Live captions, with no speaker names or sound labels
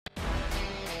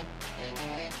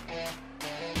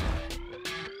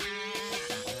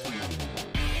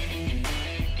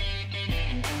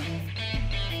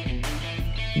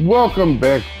Welcome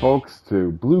back, folks,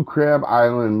 to Blue Crab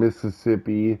Island,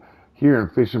 Mississippi, here in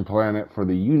Fishing Planet for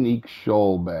the Unique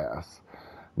Shoal Bass.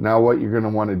 Now, what you're going to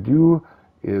want to do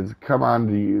is come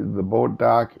onto the boat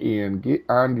dock and get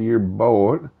onto your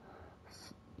boat,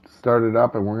 start it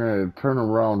up, and we're going to turn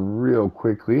around real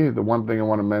quickly. The one thing I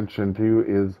want to mention, too,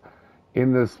 is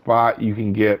in this spot, you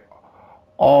can get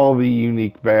all the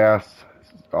unique bass,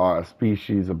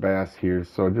 species of bass here,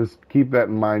 so just keep that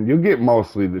in mind. You'll get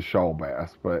mostly the shoal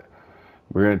bass, but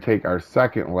we're going to take our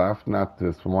second left, not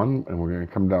this one, and we're going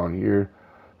to come down here,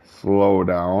 slow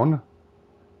down,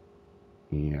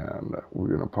 and we're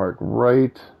going to park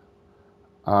right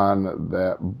on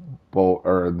that boat,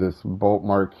 or this boat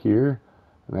mark here.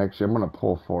 And actually, I'm going to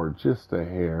pull forward just a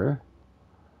hair,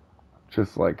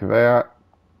 just like that.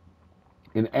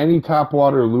 And any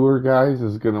topwater lure, guys,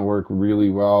 is going to work really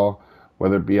well,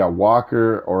 whether it be a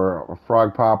walker or a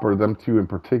frog popper. Them two in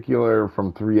particular,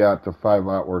 from 3/0 to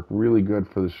 5/0, work really good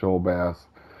for the shoal bass.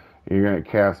 And you're going to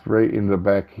cast right into the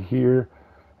back here,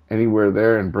 anywhere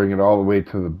there, and bring it all the way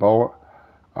to the boat.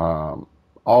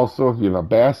 Also, if you have a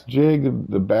bass jig,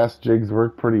 the bass jigs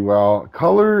work pretty well.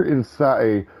 Color and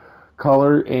size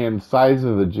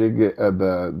of the jig,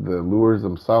 the lures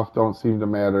themselves don't seem to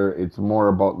matter. It's more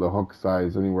about the hook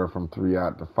size, anywhere from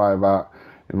 3/0 to 5/0.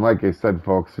 And like I said,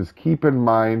 folks, just keep in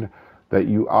mind that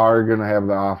you are going to have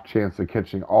the off chance of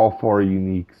catching all four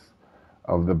uniques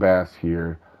of the bass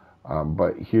here.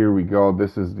 But here we go.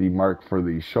 This is the mark for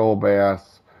the shoal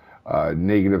bass,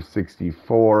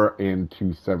 -64 and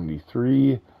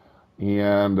 273,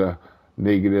 and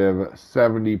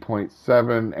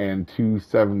 -70.7 and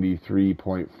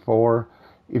 273.4.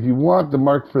 If you want the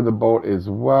mark for the boat as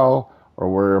well, or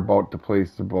we're about to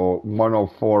place the boat,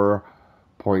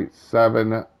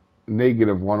 104.7,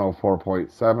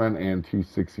 -104.7 and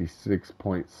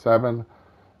 266.7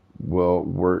 will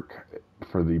work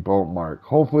for the boat mark.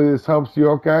 Hopefully this helps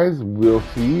you out, guys. We'll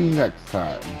see you next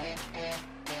time.